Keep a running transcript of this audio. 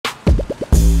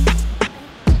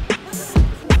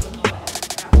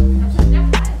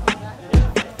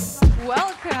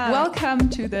Welcome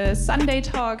to the SUNDAE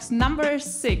Talks number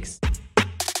 6. A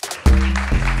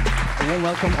warm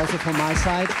welcome also from my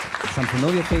side. Some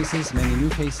familiar faces, many new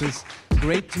faces.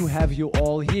 Great to have you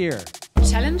all here.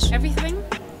 Challenge everything,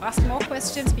 ask more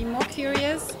questions, be more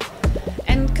curious,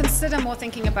 and consider more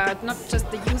thinking about not just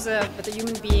the user, but the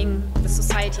human being, the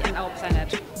society and our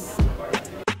planet.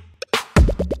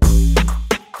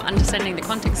 Understanding the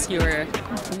context you're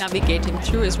navigating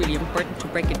through is really important to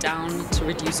break it down to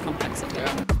reduce complexity.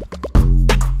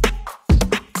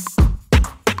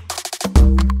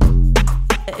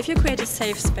 If you create a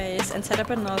safe space and set up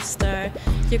a North Star,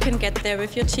 you can get there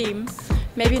with your team.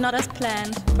 Maybe not as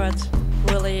planned, but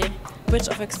really rich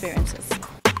of experiences.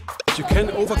 You can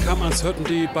overcome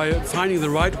uncertainty by finding the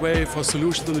right way for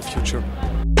solutions in the future.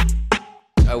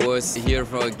 I was here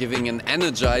for giving an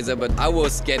energizer, but I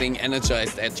was getting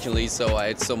energized actually, so I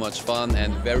had so much fun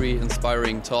and very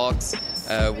inspiring talks.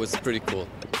 Was pretty cool.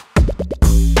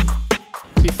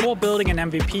 Before building an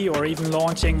MVP or even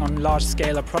launching on large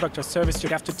scale a product or service, you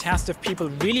have to test if people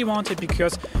really want it,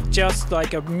 because just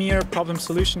like a mere problem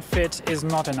solution fit is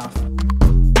not enough.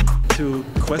 To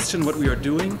question what we are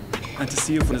doing and to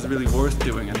see if it is really worth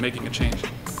doing and making a change.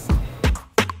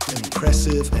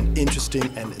 Impressive and interesting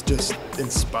and just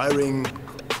inspiring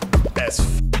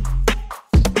as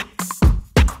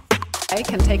I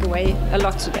can take away a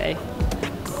lot today.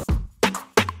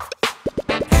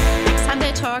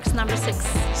 SUNDAE Talks number 6.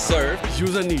 Serve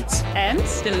User needs And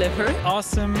deliver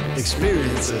awesome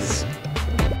experiences.